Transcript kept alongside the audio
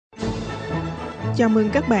Chào mừng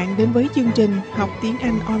các bạn đến với chương trình Học tiếng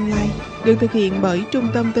Anh online được thực hiện bởi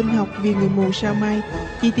Trung tâm Tin học vì người mù Sao Mai.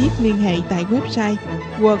 Chi tiết liên hệ tại website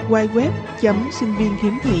www.sinh viên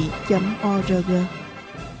khiếm thị.org.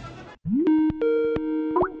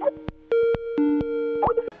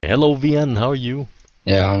 Hello, Vian. How are you?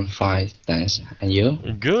 Yeah, I'm fine, thanks. And you?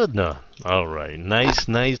 Good. All right.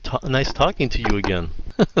 Nice talking to you again.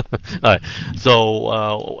 All right.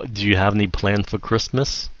 So, do you have any plan for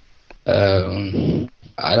Christmas?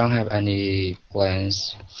 I don't have any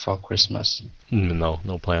plans for Christmas. No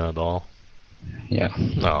plan at all. Yeah.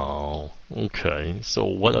 Oh, okay. So,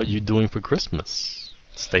 what are you doing for Christmas?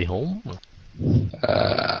 Stay home?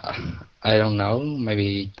 I don't know.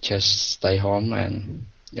 Maybe just stay home and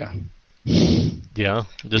yeah. Yeah.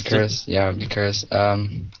 Because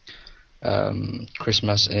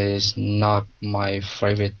Christmas is not my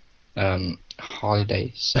favorite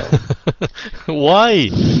holiday. So Why?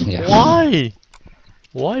 yeah. Why?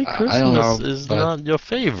 Why I don't know, Christmas is but not your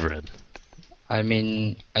favorite? I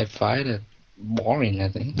mean, I find it boring, I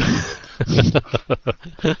think.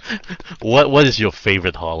 What is your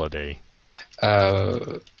favorite holiday?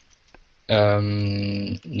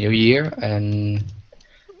 New Year and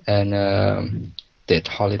that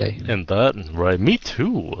holiday. And that, right? Me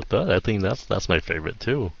too. I think that's my favorite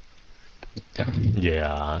too.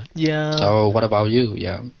 Yeah. Yeah. So what about you?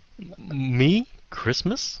 Yeah. Me?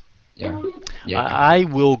 Christmas? Yeah. I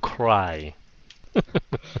will cry.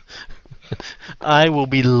 I will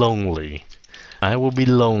be lonely. I will be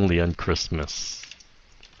lonely on Christmas.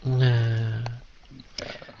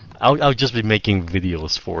 I'll just be making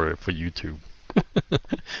videos for YouTube.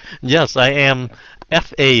 Yes, I am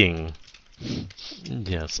FAing.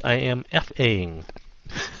 Yes, I am FAing.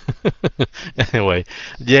 Anyway,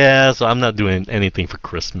 yeah, so I'm not doing anything for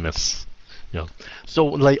Christmas. Yeah. So,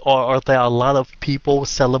 like, are there a lot of people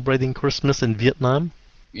celebrating Christmas in Vietnam?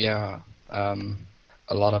 Yeah. A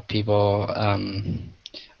lot of people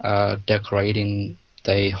decorating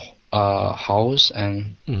their house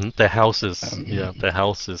and Their houses. Their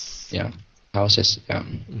houses. Yeah, houses. Yeah.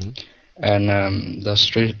 Mhm. And the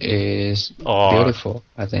street is Or beautiful,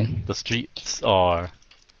 I think. the streets are.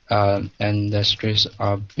 And the streets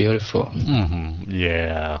are beautiful.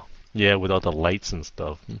 Yeah. Yeah, with all the lights and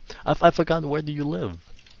stuff. I forgot, where do you live?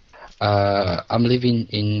 I'm living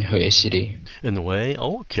in Hue City. In a way,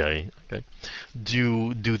 okay.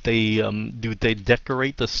 Do they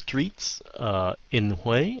decorate the streets in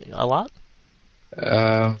Hue a lot?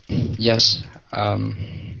 Yes.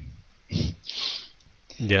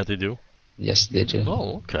 Yeah, they do. Yes, they do.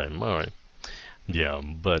 Oh, okay, all right. Yeah,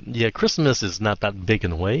 but yeah, Christmas is not that big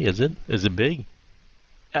in Hue, is it? Is it big?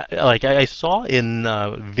 Like I saw in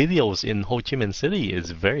videos in Ho Chi Minh City, it's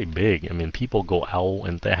very big. I mean, people go out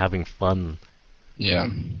and they're having fun. Yeah.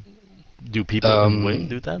 Do people in Hue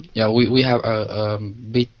do that? Yeah, we have a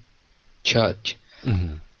big church.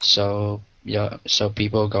 So yeah, so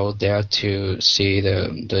people go there to see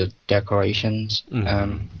the decorations.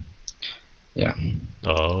 Yeah.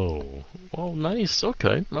 Oh, well, nice.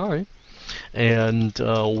 Okay, all right. And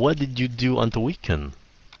what did you do on the weekend?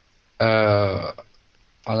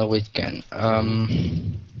 On the weekend,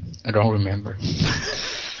 I don't remember.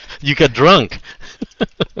 You got drunk?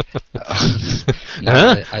 No,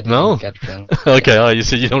 Huh? I No? didn't get drunk. Okay, oh, you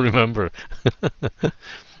said you don't remember.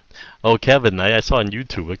 Oh, Kevin, I saw on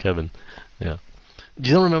YouTube, Kevin. Yeah.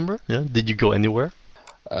 You don't remember? Yeah. Did you go anywhere?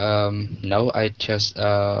 No, I just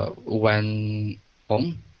went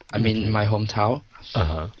home. I mean, my hometown.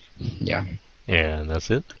 Yeah. Yeah,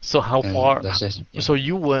 that's it. So how far? That's it. Yeah. So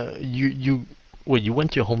you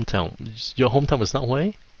went to your hometown. Your hometown was not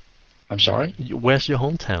Hue? I'm sorry? Where's your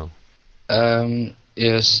hometown?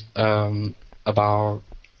 Is about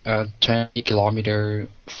 20 kilometer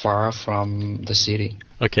far from the city.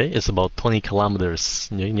 Okay, it's about 20 kilometers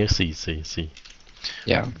near see.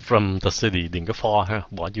 Yeah. From the city, đừng có far ha,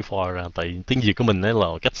 bỏ chữ far ra, tại tiếng Việt của mình là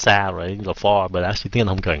cách xa, right? Là far, but actually tiếng Anh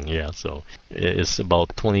không cần, yeah. So it's about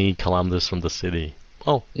 20 kilometers from the city.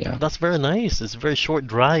 Oh, yeah. That's very nice. It's a very short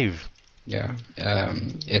drive. Yeah.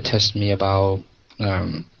 It takes me about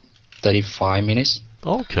 35 minutes.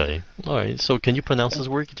 Okay. All right. So can you pronounce this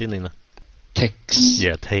word? Takes.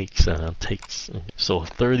 Yeah, takes. So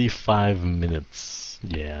 35 minutes.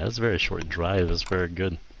 Yeah, that's a very short drive. That's very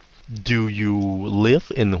good. Do you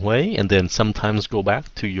live in Hue and then sometimes go back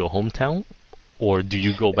to your hometown, or do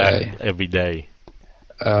you go back every day?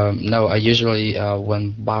 No, I usually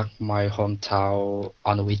went back my hometown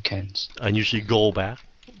on the weekends. I usually go back.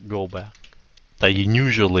 Tại vì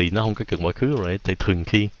usually nó không có cần quá khứ, right? Tại thường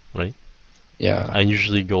khi, right? Yeah. I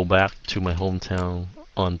usually go back to my hometown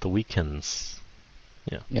on the weekends.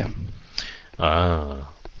 Yeah. Ah,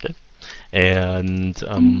 okay. And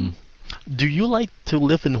do you like to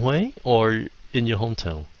live in Hue or in your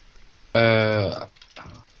hometown?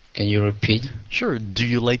 Can you repeat? Sure. Do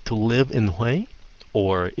you like to live in Hue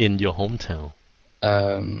or in your hometown?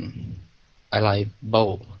 I like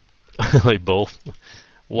both. Like both. Yeah.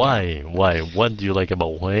 Why? Why? What do you like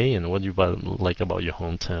about Hue and what do you like about your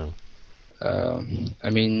hometown? I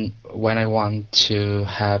mean, when I want to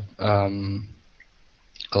have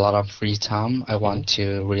a lot of free time, I want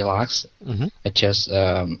to relax. Mm-hmm. I just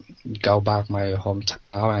go back my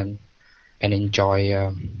hometown and enjoy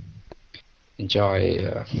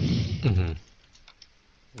Mm-hmm.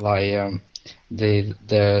 like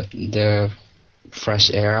the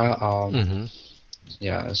fresh air, Mm-hmm.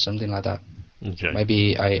 yeah, something like that. Okay.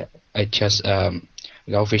 Maybe I just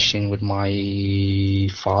go fishing with my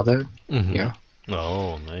father. Mm-hmm. Yeah.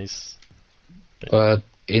 Oh, nice. But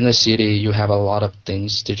in the city, you have a lot of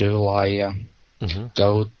things to do, like Mm-hmm.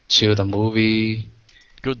 go to the movie,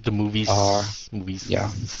 Go to the movies. or Movies. yeah,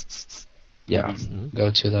 yeah, Movies. Mm-hmm. go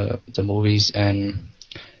to the movies and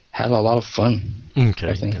have a lot of fun. Okay.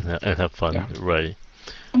 I think. And have fun. Yeah. Right.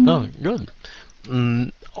 Oh, good.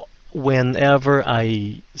 Mm, Whenever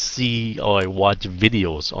I see or I watch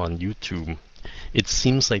videos on YouTube, it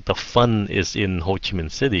seems like the fun is in Ho Chi Minh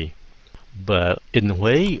City. But in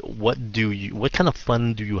Hue, what kind of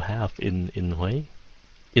fun do you have in Hue,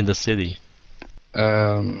 in the city?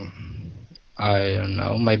 Um, I don't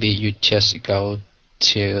know. Maybe you just go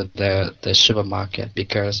to the supermarket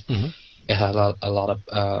because Mm-hmm. it has a lot of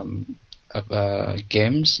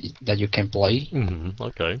games that you can play. Mm-hmm.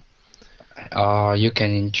 Okay. You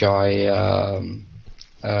can enjoy.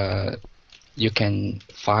 Uh, you can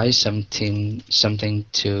find something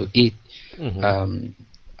to eat. Mm-hmm. Um,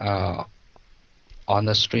 uh, on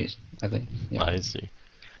the street. I think. Yeah. I see.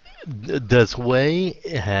 Does Hue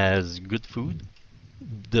has good food?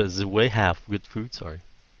 Does Hue have good food? Sorry.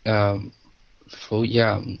 Um, Food.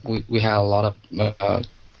 Yeah, we have a lot of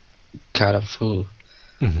kind of food.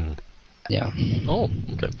 Mm-hmm. Yeah. Oh,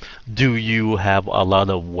 okay. Do you have a lot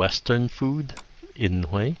of Western food in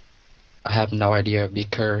Hue? I have no idea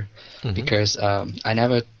Mm-hmm. because I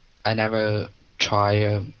never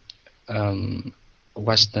try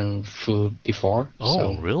Western food before. Oh,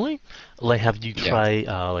 So really? Like, have you yeah. tried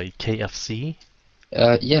like KFC?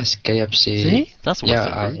 Yes, KFC. See, that's Yeah,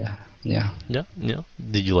 Western food. yeah. Yeah, yeah.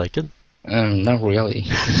 Did you like it? Not really.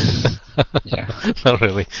 Yeah, Not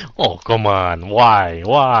really. Oh, come on. Why?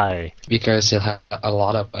 Why? because it has a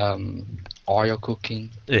lot of oil cooking.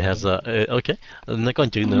 It has a okay. Nó còn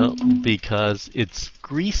chữ nữa because it's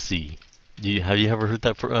greasy. Have you ever heard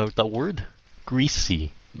that word? Greasy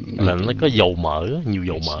là nó có Maybe dầu mỡ, nhiều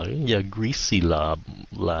dầu greasy. mỡ. Và greasy là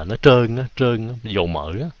nó trơn á, dầu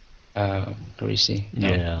mỡ á. Greasy. No.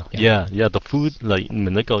 Yeah, yeah, yeah. The food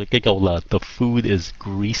mình nói cái câu là the food is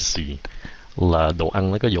greasy là đồ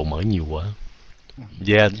ăn nó có dầu mỡ nhiều quá.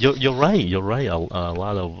 Yeah, you're right. You're right. A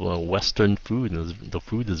lot of Western food the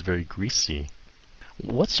food is very greasy.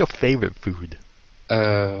 What's your favorite food?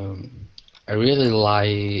 I really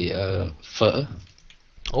like phở.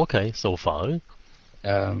 Okay, so phở.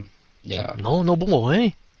 Yeah, No bún bò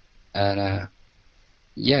Huế. and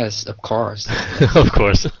yes, of course. Of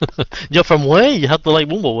course. You're from Huế. You have to like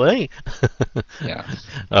bún bò Huế. Yeah.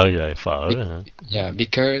 Okay, phở. Hả? Yeah,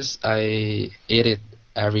 because I eat it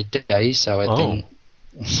every day, so I Oh. think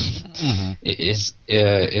Mhm.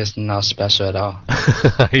 it's not special at all.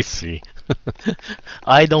 I see.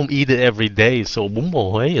 I don't eat it every day, so bún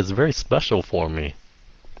bò Huế is very special for me.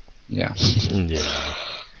 Yeah. Yeah.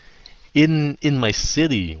 In my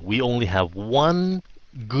city, we only have one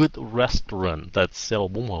good restaurant that sell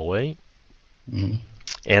bún bò Huế, Hmm.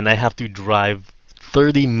 and I have to drive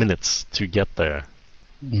 30 minutes to get there.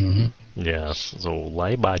 Hmm. Yes, so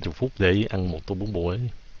lái 30 phút để ăn một tô bún bò Huế.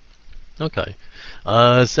 Okay.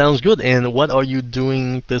 Sounds good. And what are you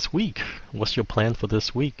doing this week? What's your plan for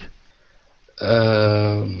this week?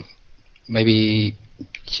 Maybe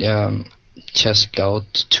just go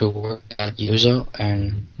to work as usual,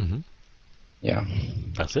 and Mm-hmm. yeah.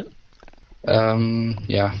 That's it?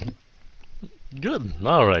 Yeah. Good.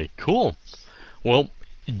 All right. Cool. Well,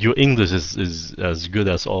 your English is as good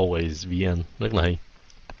as always, VN. Rất là hay.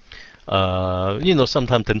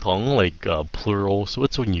 Sometimes thỉnh thoảng like plural, so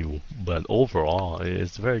it's so new, but overall,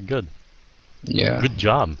 it's very good. Yeah. Good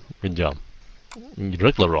job. Good job.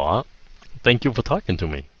 Rất là rõ. Thank you for talking to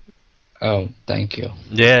me. Oh, thank you.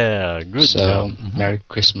 Yeah, good So, job. Mhm. Merry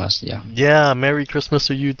Christmas. Yeah. Yeah, Merry Christmas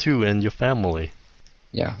to you too and your family.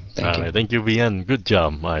 Yeah. All Thank you. right, thank you, VN. Good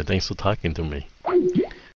job. All right, thanks for talking to me.